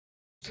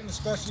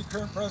Especially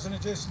current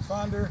President Jason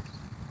Fonder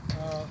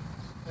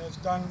has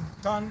done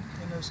a ton,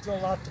 and there's still a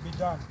lot to be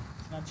done,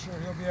 and I'm sure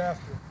he'll be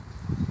after.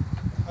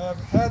 I have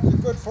had the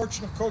good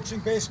fortune of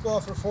coaching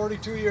baseball for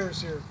 42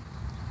 years here,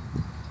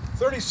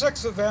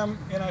 36 of them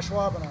in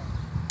Ashwaubenon,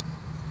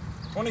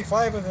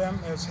 25 of them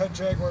as head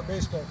Jaguar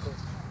baseball coach.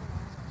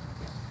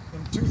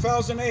 In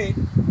 2008,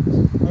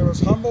 I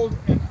was humbled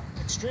and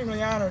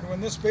extremely honored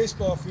when this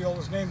baseball field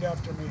was named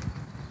after me.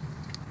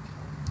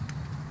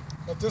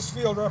 But this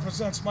field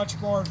represents much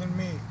more than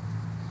me.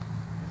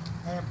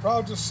 I am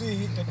proud to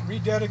see it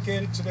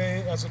rededicated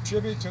today as a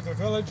tribute to the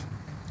village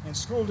and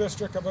school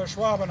district of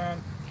Ashwaubenon,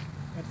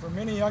 and for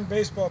many young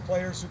baseball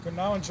players who can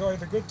now enjoy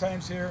the good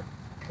times here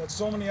that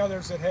so many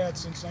others had had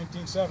since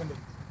 1970.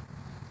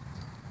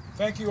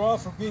 Thank you all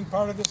for being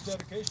part of this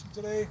dedication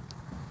today.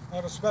 I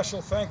have a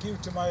special thank you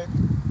to my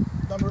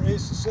number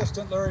ace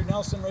assistant, Larry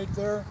Nelson, right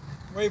there.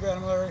 Wave at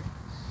him, Larry.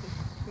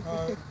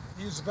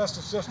 He's the best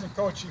assistant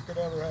coach you could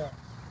ever have.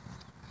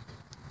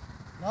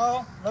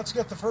 Now, let's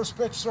get the first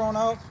pitch thrown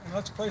out and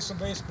let's play some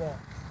baseball.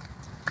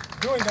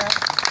 Doing that,